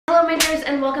Vloggmagers,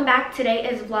 and welcome back. Today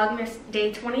is Vlogmas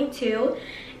day 22,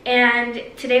 and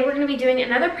today we're going to be doing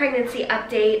another pregnancy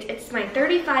update. It's my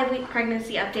 35-week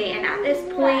pregnancy update, and at this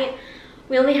point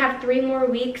we only have 3 more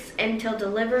weeks until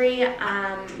delivery.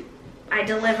 I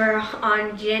deliver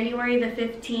on January the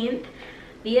 15th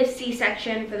via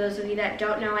C-section. For those of you that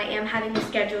don't know, I am having a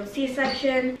scheduled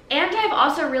C-section. And I've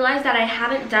also realized that I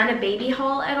haven't done a baby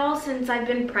haul at all since I've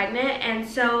been pregnant, and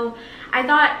so I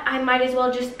thought I might as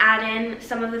well just add in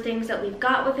some of the things that we've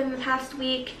got within the past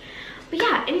week. But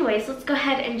yeah, anyways, let's go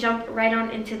ahead and jump right on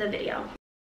into the video.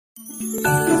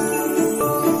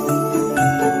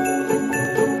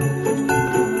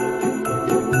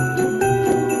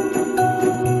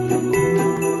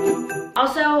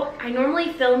 Also, I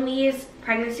normally film these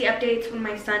pregnancy updates when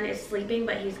my son is sleeping,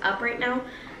 but he's up right now,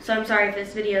 so I'm sorry if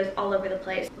this video is all over the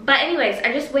place. But anyways,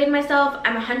 I just weighed myself.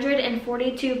 I'm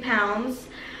 142 pounds.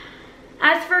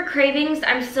 As for cravings,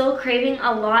 I'm still craving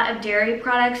a lot of dairy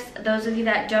products. Those of you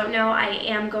that don't know, I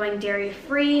am going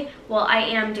dairy-free. Well, I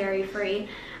am dairy-free.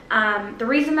 The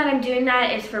reason that I'm doing that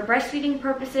is for breastfeeding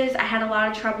purposes. I had a lot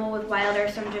of trouble with Wilder,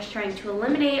 so I'm just trying to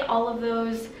eliminate all of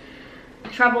those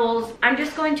troubles. I'm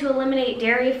just going to eliminate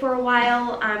dairy for a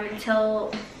while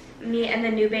until me and the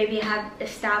new baby have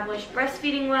established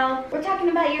breastfeeding well. We're talking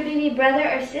about your baby brother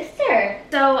or sister.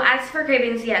 So as for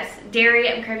cravings, yes, dairy.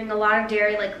 I'm craving a lot of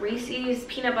dairy, like Reese's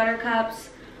peanut butter cups.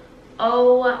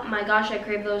 Oh my gosh, I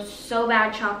crave those so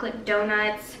bad. Chocolate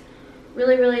donuts,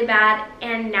 really bad.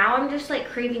 And now I'm just like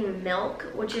craving milk,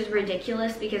 which is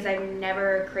ridiculous because I've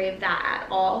never craved that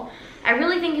at all. I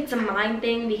really think it's a mind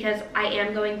thing because I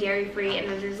am going dairy free,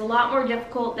 and it is a lot more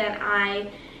difficult than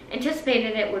I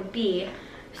anticipated it would be.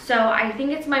 So I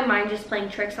think it's my mind just playing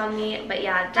tricks on me. But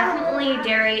yeah, definitely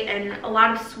dairy and a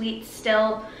lot of sweets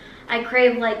still. I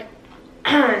crave like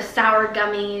sour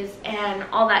gummies and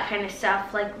all that kind of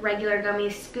stuff, like regular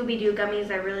gummies, Scooby-Doo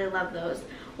gummies. I really love those.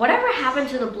 Whatever happened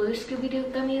to the blue Scooby-Doo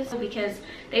gummies? Because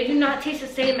they do not taste the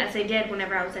same as they did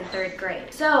whenever I was in 3rd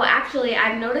grade. So actually,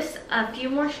 I've noticed a few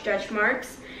more stretch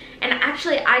marks. And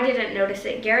actually, I didn't notice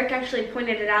it. Garrick actually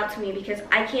pointed it out to me because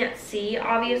I can't see,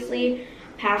 obviously,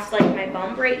 past like my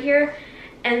bump right here.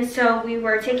 And so we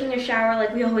were taking a shower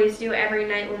like we always do every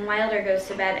night when Wilder goes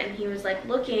to bed, and he was like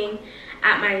looking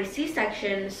at my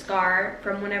C-section scar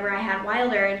from whenever I had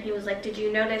Wilder, and he was like, did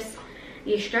you notice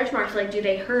these stretch marks? Like, do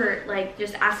they hurt? Like,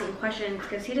 just asking questions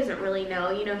because he doesn't really know.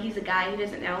 You know, he's a guy, he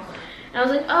doesn't know. And I was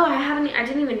like, oh, I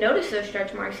didn't even notice those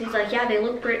stretch marks. He's like, yeah, they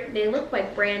look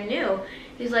like brand new.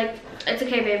 He's like, it's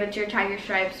okay, babe, it's your tiger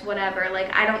stripes, whatever.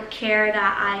 Like, I don't care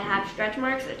that I have stretch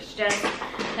marks. It's just,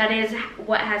 that is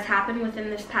what has happened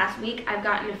within this past week. I've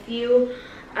gotten a few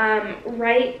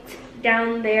right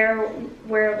down there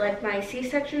where like my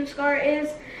C-section scar is.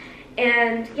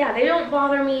 And yeah, they don't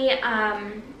bother me.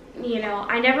 You know,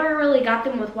 I never really got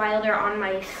them with Wilder on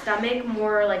my stomach,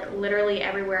 more like literally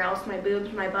everywhere else, my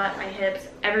boobs, my butt, my hips,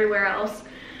 everywhere else.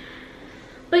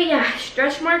 But yeah,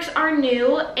 stretch marks are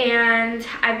new, and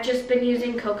I've just been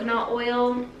using coconut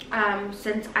oil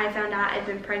since I found out I've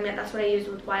been pregnant. That's what I use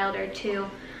with Wilder too.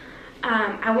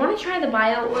 I want to try the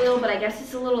bio oil, but I guess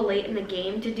it's a little late in the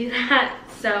game to do that.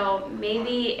 So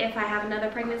maybe if I have another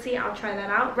pregnancy, I'll try that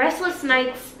out. Restless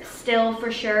nights still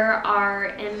for sure are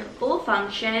in full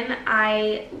function.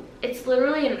 It's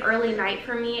literally an early night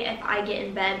for me if I get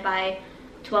in bed by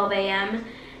 12 a.m.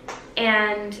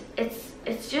 And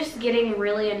it's just getting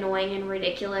really annoying and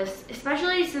ridiculous,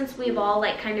 especially since we've all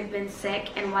like kind of been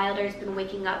sick and Wilder's been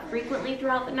waking up frequently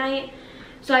throughout the night.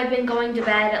 So I've been going to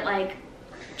bed at like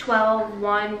 12,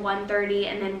 1, 1:30,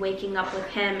 and then waking up with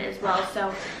him as well.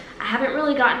 So I haven't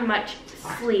really gotten much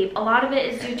sleep. A lot of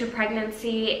it is due to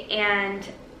pregnancy, and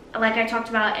like I talked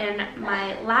about in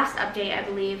my last update, I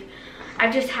believe,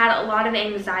 I've just had a lot of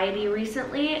anxiety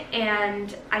recently,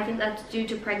 and I think that's due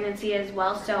to pregnancy as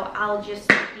well. So I'll just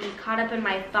be caught up in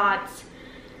my thoughts,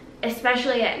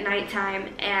 especially at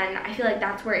nighttime, and I feel like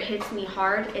that's where it hits me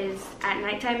hard, is at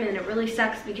nighttime, and it really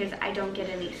sucks because I don't get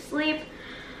any sleep.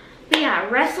 But yeah,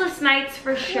 restless nights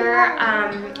for sure.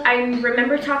 I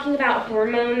remember talking about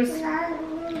hormones.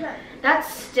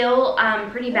 That's still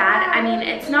pretty bad. I mean,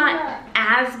 it's not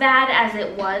as bad as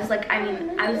it was. Like, I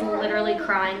mean, I was literally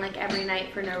crying like every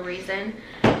night for no reason.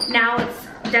 Now it's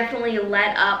definitely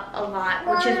let up a lot,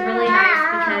 which is really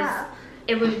nice because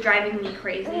it was driving me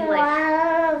crazy.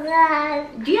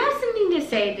 Like, do you have something to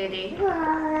say, Diddy?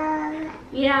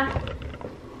 Yeah.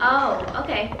 Oh,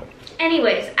 okay.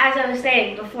 Anyways, as I was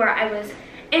saying before, I was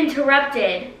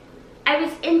interrupted.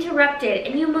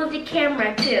 And you moved the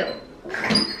camera too.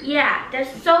 Yeah,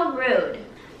 that's so rude.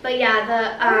 But yeah,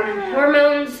 the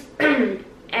hormones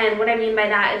And what I mean by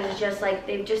that is just like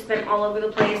they've just been all over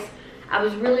the place. I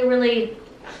was really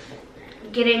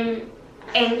getting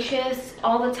anxious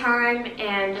all the time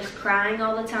and just crying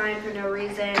all the time for no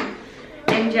reason,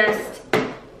 and just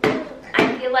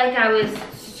I feel like I was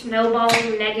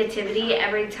snowballing negativity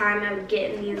every time I would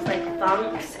get in these like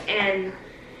funks, and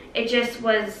it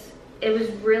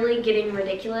was really getting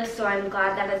ridiculous. So I'm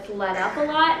glad that it's let up a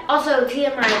lot. Also,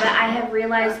 TMI, but I have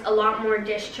realized a lot more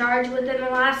discharge within the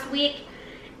last week,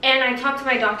 and I talked to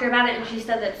my doctor about it and she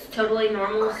said that's totally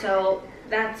normal, so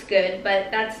that's good. But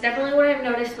that's definitely what I've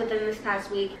noticed within this past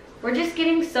week. We're just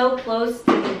getting so close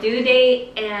to the due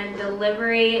date and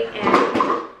delivery,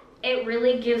 and it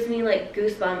really gives me like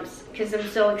goosebumps because I'm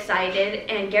so excited.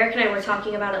 And Garrick and I were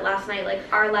talking about it last night, like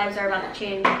our lives are about to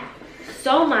change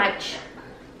so much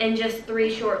in just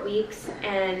 3 short weeks,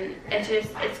 and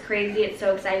it's crazy. It's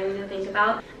so exciting to think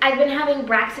about. I've been having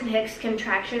Braxton Hicks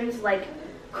contractions like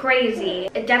crazy.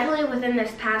 It definitely within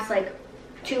this past like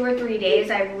 2 or 3 days,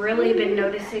 I've really been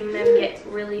noticing them get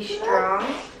really strong.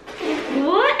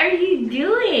 What are you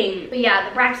doing? But yeah,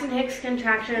 the Braxton Hicks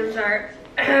contractions are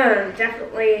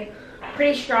definitely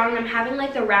pretty strong. I'm having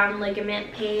like the round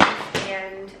ligament pain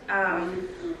and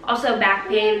also back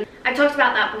pain. I talked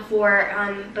about that before,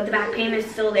 but the back pain is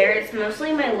still there. It's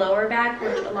mostly my lower back,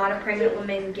 which a lot of pregnant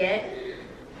women get.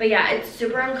 But yeah, it's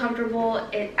super uncomfortable.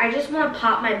 I just want to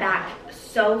pop my back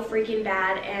so freaking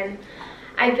bad. And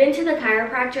I've been to the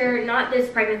chiropractor, not this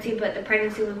pregnancy, but the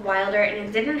pregnancy with Wilder, and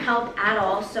it didn't help at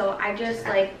all. So I just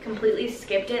like completely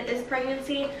skipped it this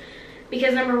pregnancy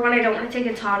because number one, I don't want to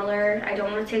take a toddler. I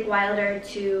don't want to take Wilder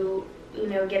to, you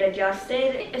know, get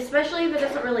adjusted, especially if it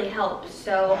doesn't really help.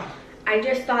 So I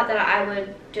just thought that I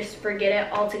would just forget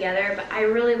it altogether, but I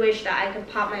really wish that I could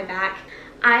pop my back.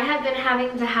 I have been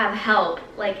having to have help,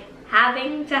 like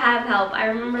having to have help. I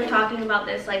remember talking about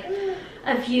this like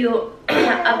a few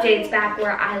updates back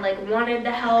where I like wanted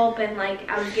the help, and like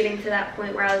I was getting to that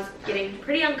point where I was getting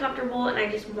pretty uncomfortable and I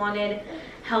just wanted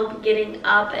help getting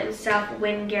up and stuff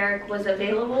when Garrick was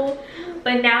available.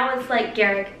 But now it's like,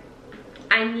 Garrick,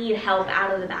 I need help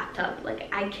out of the bathtub. Like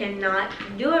I cannot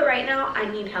do it right now. I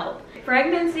need help.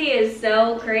 Pregnancy is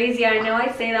so crazy. I know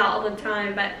I say that all the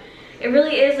time, but it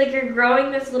really is. Like you're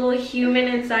growing this little human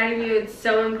inside of you. It's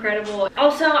so incredible.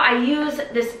 Also, I use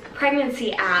this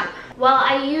pregnancy app. Well,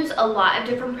 I use a lot of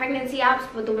different pregnancy apps,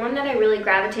 but the one that I really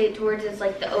gravitate towards is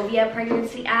like the Ovia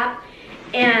pregnancy app.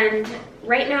 And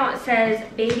right now it says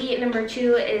baby number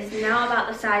 2 is now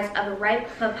about the size of a ripe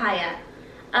papaya,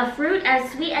 a fruit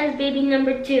as sweet as baby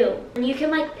number 2. And you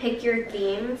can like pick your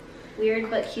themes.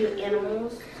 Weird but cute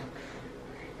animals.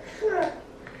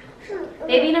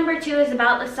 Baby number 2 is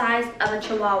about the size of a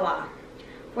chihuahua.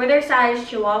 For their size,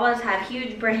 chihuahuas have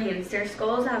huge brains. Their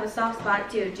skulls have a soft spot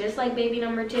too, just like baby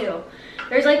number 2.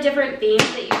 There's like different themes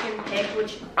that you can pick,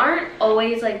 which aren't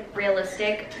always like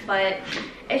realistic, but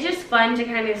it's just fun to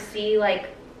kind of see like,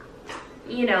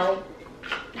 you know,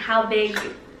 how big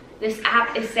this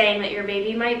app is saying that your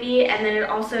baby might be. And then it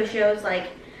also shows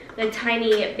like the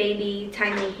tiny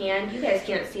hand. You guys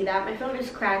can't see that. My phone is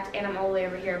cracked and I'm all the way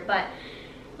over here, but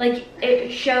like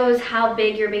it shows how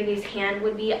big your baby's hand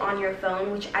would be on your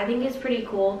phone, which I think is pretty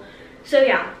cool. So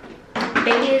yeah,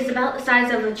 baby is about the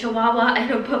size of a chihuahua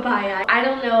and a papaya. I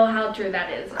don't know how true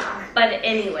that is, but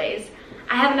anyways,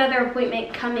 I have another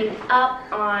appointment coming up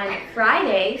on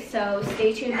Friday, so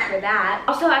stay tuned for that.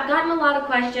 Also, I've gotten a lot of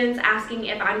questions asking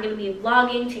if I'm going to be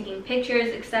vlogging, taking pictures,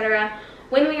 etc.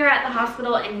 when we are at the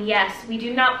hospital, and yes, we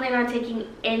do not plan on taking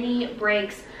any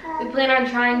breaks. We plan on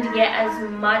trying to get as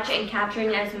much and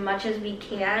capturing as much as we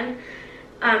can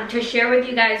to share with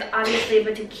you guys, obviously,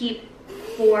 but to keep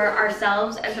for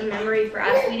ourselves as a memory for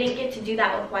us. We didn't get to do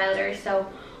that with Wilder, so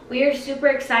we are super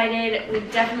excited. We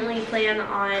definitely plan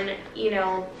on, you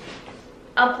know,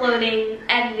 uploading,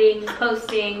 editing,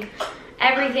 posting,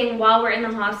 everything while we're in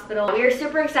the hospital. We are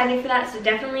super excited for that, so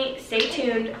definitely stay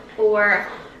tuned for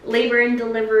labor and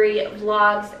delivery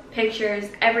vlogs, pictures,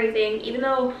 everything. Even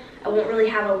though I won't really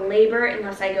have a labor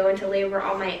unless I go into labor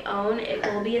on my own, it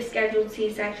will be a scheduled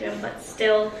C-section, but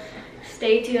still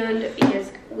stay tuned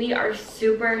because we are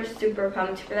super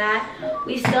pumped for that.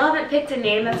 We still haven't picked a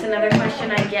name. That's another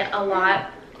question I get a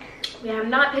lot. We have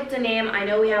not picked a name. I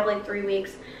know we have like 3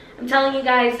 weeks. I'm telling you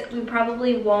guys, we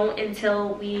probably won't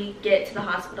until we get to the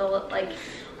hospital. Like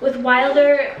with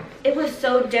Wilder, it was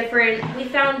so different. We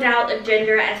found out the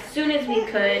gender as soon as we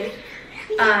could.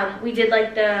 We did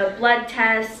like the blood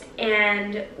test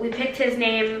and we picked his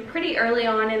name pretty early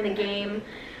on in the game.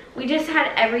 We just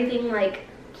had everything like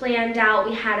planned out.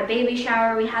 We had a baby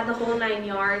shower, we had the whole 9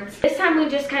 yards. This time we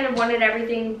just kind of wanted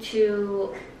everything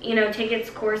to, you know, take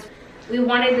its course. We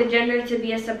wanted the gender to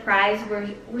be a surprise.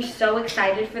 We're so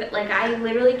excited for it. Like, I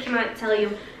literally cannot tell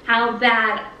you how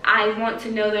bad I want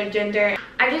to know their gender.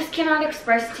 I just cannot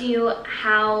express to you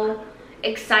how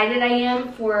excited I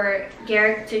am for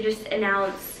Garrick to just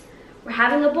announce we're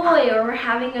having a boy or we're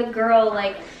having a girl.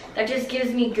 Like, that just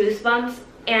gives me goosebumps,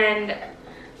 and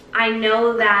I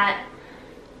know that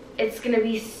it's gonna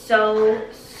be so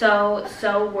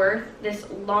worth this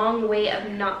long wait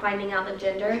of not finding out the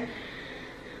gender.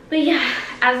 But yeah,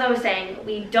 as I was saying,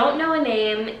 we don't know a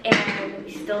name and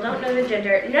we still don't know the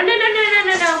gender.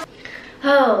 No.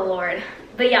 Oh Lord.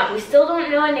 But yeah, we still don't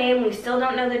know a name, we still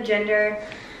don't know the gender.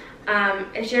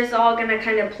 It's just all gonna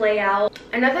kind of play out.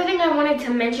 Another thing I wanted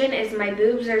to mention is my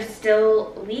boobs are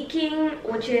still leaking,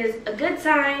 which is a good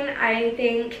sign, I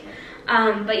think.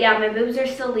 But yeah, my boobs are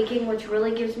still leaking, which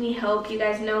really gives me hope. You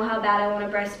guys know how bad I want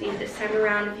to breastfeed this time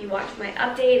around if you watch my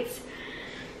updates.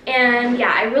 And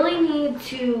yeah, I really need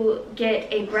to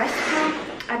get a breast pump.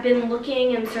 I've been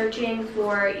looking and searching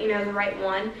for, you know, the right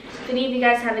one. If any of you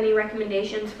guys have any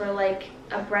recommendations for like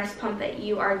a breast pump that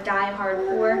you are die hard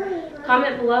for,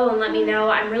 comment below and let me know.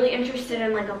 I'm really interested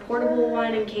in like a portable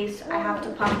one in case I have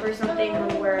to pump or something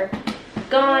when we're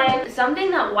gone. Something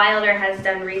that Wilder has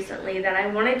done recently that I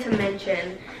wanted to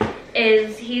mention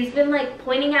is he's been like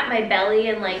pointing at my belly,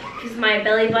 and like, because my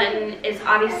belly button is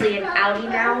obviously an outie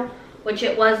now, which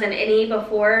it was an innie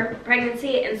before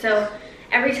pregnancy, and so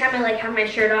every time I like have my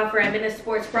shirt off or I'm in a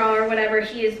sports bra or whatever,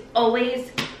 he is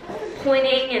always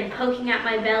pointing and poking at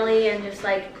my belly and just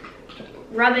like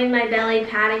rubbing my belly,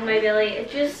 patting my belly.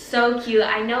 It's just so cute.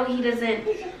 I know he doesn't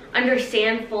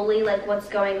understand fully like what's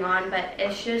going on, but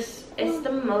it's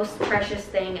the most precious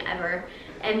thing ever.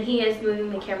 And he is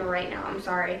moving the camera right now, I'm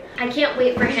sorry. I can't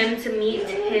wait for him to meet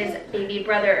his baby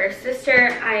brother or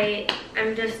sister.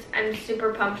 I'm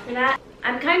super pumped for that.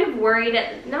 I'm kind of worried,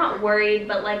 not worried,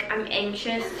 but like I'm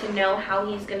anxious to know how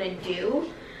he's gonna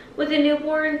do with a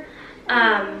newborn.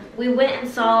 We went and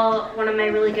saw one of my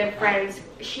really good friends.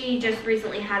 She just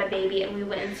recently had a baby and we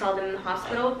went and saw them in the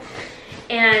hospital.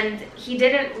 And he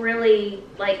didn't really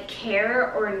like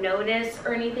care or notice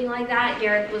or anything like that.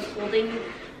 Garrick was holding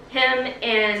him,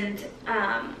 and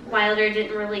Wilder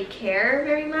didn't really care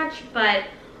very much, but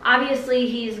obviously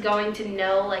he's going to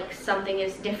know like something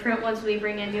is different once we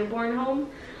bring a newborn home.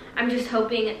 I'm just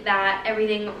hoping that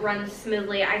everything runs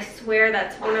smoothly. I swear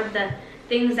that's one of the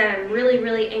things that I'm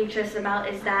really anxious about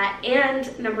is that.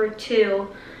 And number two,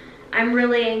 I'm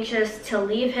really anxious to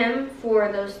leave him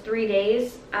for those 3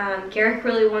 days. Garrick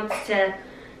really wants to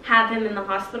have him in the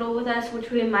hospital with us, which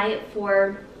we might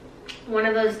for one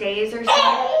of those days or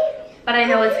so. But I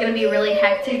know it's going to be really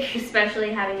hectic,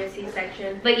 especially having a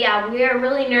C-section. But yeah, we are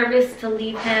really nervous to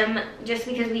leave him just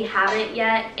because we haven't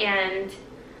yet. And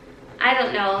I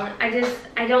don't know.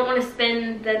 I don't want to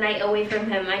spend the night away from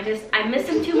him. I miss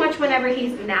him too much whenever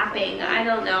he's napping. I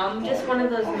don't know. I'm just one of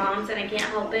those moms and I can't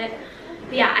help it.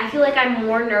 But yeah, I feel like I'm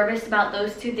more nervous about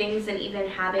those two things than even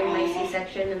having my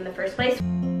C-section in the first place.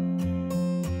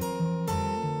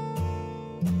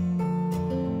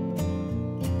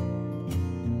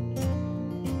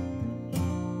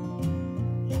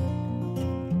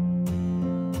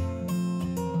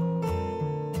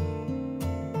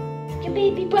 Your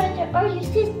baby brother or your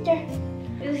sister.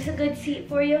 Is this a good seat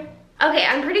for you? Okay,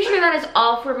 I'm pretty sure that is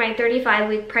all for my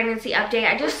 35-week pregnancy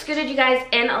update. I just scooted you guys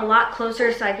in a lot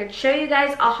closer so I could show you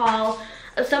guys a haul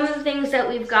of some of the things that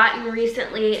we've gotten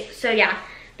recently. So yeah,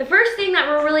 the first thing that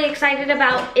we're really excited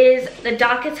about is the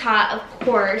DockATot, of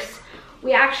course.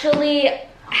 We actually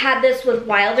had this with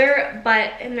Wilder,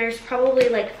 and there's probably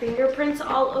like fingerprints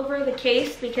all over the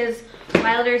case because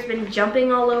Wilder's been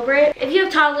jumping all over it. If you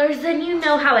have toddlers, then you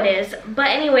know how it is. But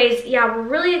anyways, yeah, we're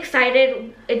really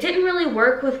excited. It didn't really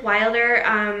work with Wilder,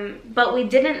 but we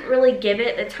didn't really give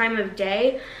it the time of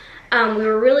day. We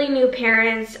were really new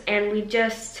parents, and we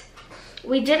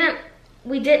didn't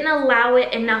allow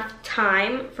it enough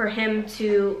time for him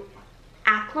to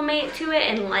acclimate to it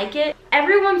and like it.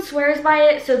 Everyone swears by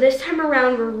it, so this time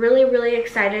around we're really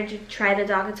excited to try the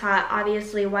DockATot.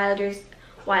 Obviously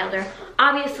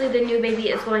obviously the new baby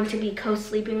is going to be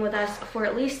co-sleeping with us for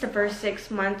at least the first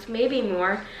 6 months, maybe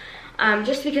more,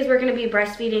 just because we're going to be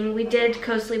breastfeeding. We did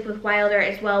co-sleep with Wilder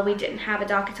as well. We didn't have a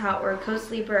DockATot or a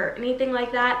co-sleep or anything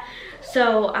like that.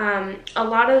 So a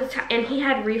lot of the time, and he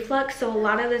had reflux, so a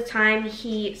lot of the time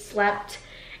he slept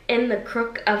in the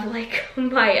crook of like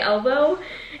my elbow,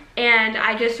 and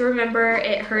I just remember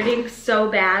it hurting so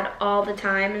bad all the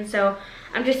time. And so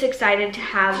I'm just excited to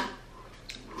have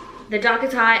the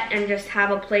DockATot and just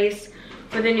have a place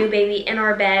for the new baby in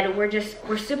our bed.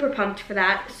 We're super pumped for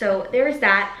that. So there's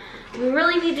that. We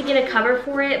really need to get a cover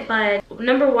for it, but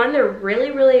number one, they're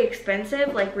really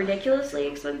expensive, like ridiculously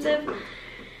expensive.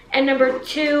 And number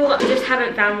two, I just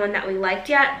haven't found one that we liked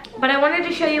yet. But I wanted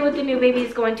to show you what the new baby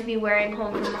is going to be wearing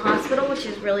home from the hospital, which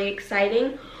is really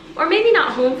exciting. Or maybe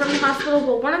not home from the hospital,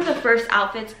 but one of the first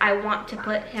outfits I want to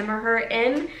put him or her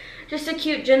in. Just a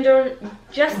cute gender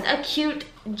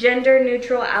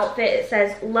neutral outfit. It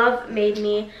says "Love Made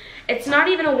Me." It's not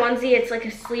even a onesie, it's like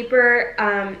a sleeper.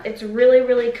 It's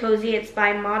really cozy. It's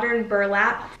by Modern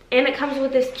Burlap. And it comes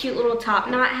with this cute little top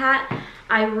knot hat.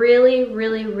 I really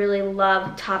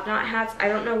love top knot hats. I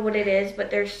don't know what it is,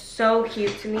 but they're so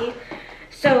cute to me.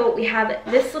 So we have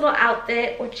this little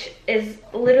outfit, which is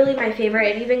literally my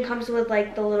favorite. It even comes with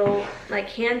like the little like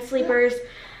hand sleepers.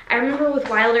 I remember with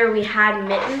Wilder we had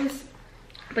mittens,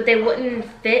 but they wouldn't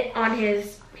fit on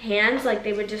his hands, like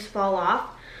they would just fall off.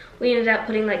 We ended up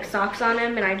putting like socks on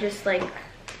him, and I just like,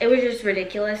 it was just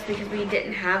ridiculous because we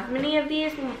didn't have many of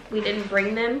these. We didn't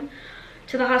bring them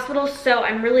to the hospital, so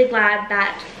I'm really glad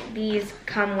that these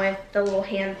come with the little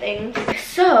hand things.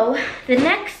 So the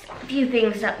next few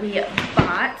things that we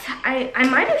bought, I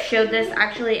might have showed this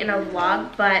actually in a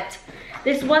vlog, but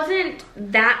this wasn't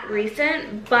that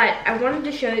recent, but I wanted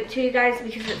to show it to you guys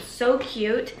because it's so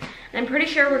cute. And I'm pretty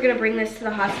sure we're gonna bring this to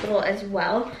the hospital as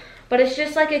well. But it's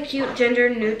just like a cute gender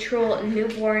neutral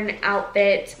newborn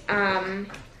outfit.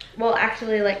 Well,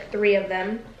 actually like 3 of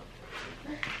them.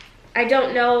 I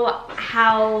don't know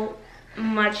how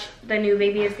much the new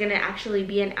baby is gonna actually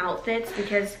be in outfits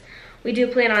because we do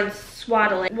plan on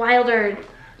swaddling. Wilder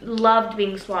loved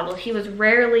being swaddled. He was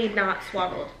rarely not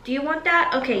swaddled. Do you want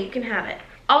that? Okay, you can have it.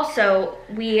 Also,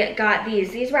 we got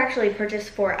these. These were actually purchased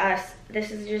for us.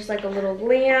 This is just like a little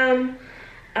lamb.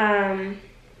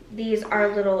 These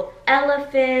are little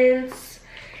elephants.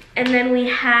 And then we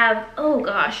have, oh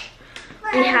gosh,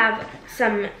 we have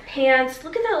some pants.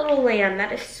 Look at that little lamb.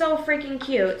 That is so freaking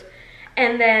cute.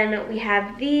 And then we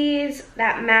have these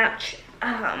that match,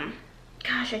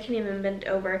 gosh, I can't even bend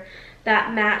over,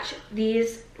 that match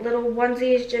these little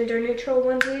onesies, gender neutral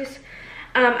onesies.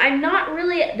 I'm not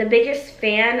really the biggest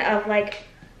fan of like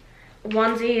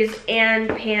onesies and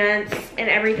pants and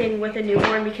everything with a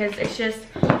newborn because it's just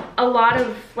a lot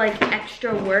of like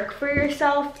extra work for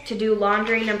yourself to do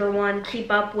laundry, number one, keep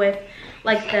up with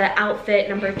like the outfit,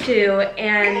 number 2,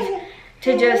 and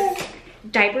to just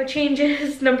diaper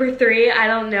changes, number 3. I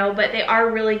don't know, but they are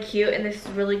really cute and this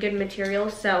is really good material,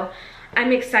 so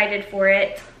I'm excited for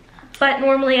it. But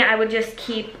normally I would just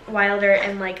keep Wilder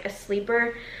in like a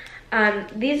sleeper.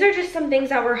 These are just some things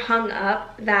that were hung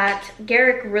up that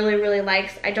Garrick really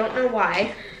likes. I don't know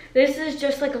why. This is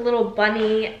just like a little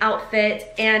bunny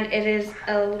outfit, and it is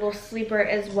a little sleeper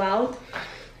as well.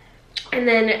 And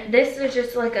then this is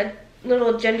just like a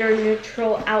little gender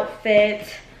neutral outfit.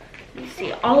 Let me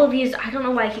see, all of these, I don't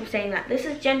know why I keep saying that. This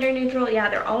is gender neutral. Yeah,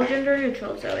 they're all gender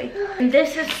neutral, Zoe. And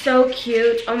this is so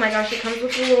cute. Oh my gosh, it comes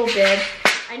with a little bib.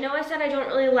 I know I said I don't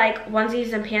really like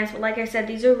onesies and pants, but like I said,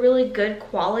 these are really good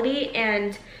quality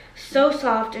and so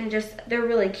soft and just, they're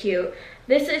really cute.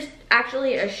 This is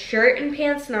actually a shirt and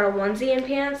pants, not a onesie and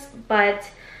pants, but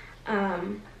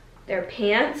they're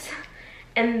pants.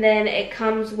 And then it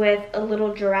comes with a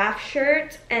little giraffe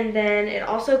shirt, and then it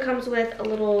also comes with a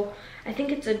little, I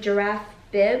think it's a giraffe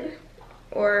bib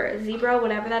or a zebra,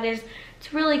 whatever that is.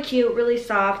 It's really cute, really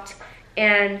soft,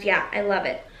 and yeah, I love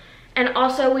it. And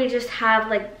also we just have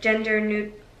like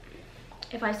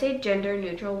if I say gender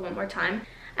neutral one more time,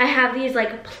 I have these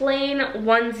like plain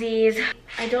onesies.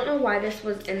 I don't know why this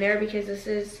was in there because this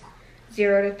is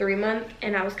 0 to 3 month,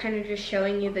 and I was kind of just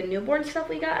showing you the newborn stuff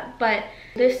we got, but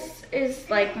this is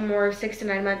like more 6 to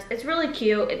 9 months. It's really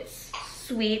cute, it's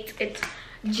sweet, it's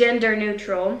gender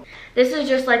neutral. This is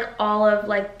just like all of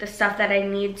like the stuff that I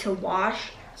need to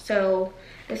wash, so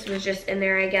this was just in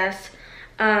there, I guess.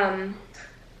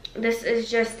 This is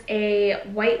just a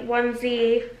white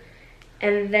onesie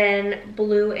and then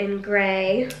blue and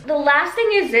gray. The last thing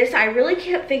is this. I really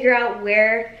can't figure out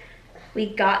where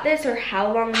we got this or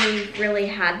how long we really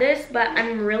had this, but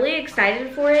I'm really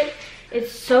excited for it.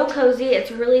 It's so cozy,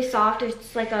 it's really soft,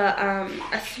 it's like a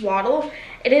swaddle.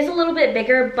 It is a little bit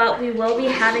bigger, but we will be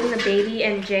having the baby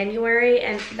in January,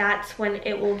 and that's when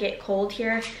it will get cold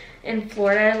here in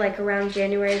Florida, like around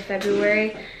January,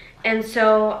 February. And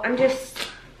so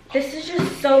this is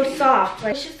just so soft.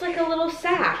 Like, it's just like a little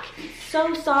sack. It's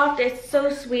so soft, it's so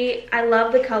sweet. I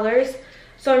love the colors,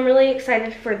 so I'm really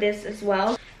excited for this as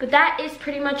well. But that is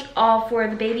pretty much all for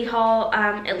the baby haul,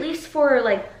 at least for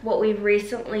like what we've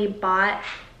recently bought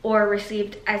or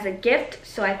received as a gift,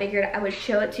 so I figured I would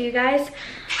show it to you guys.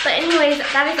 But anyways,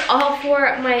 that is all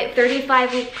for my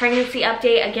 35-week pregnancy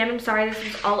update. Again, I'm sorry this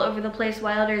was all over the place.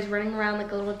 Wilder is running around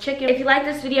like a little chicken. If you like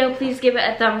this video, please give it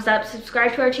a thumbs up.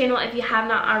 Subscribe to our channel if you have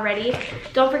not already.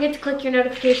 Don't forget to click your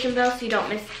notification bell so you don't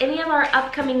miss any of our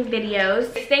upcoming videos.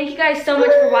 Thank you guys so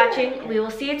much for watching. We will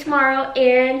see you tomorrow,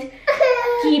 and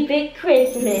keep it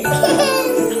Christmas.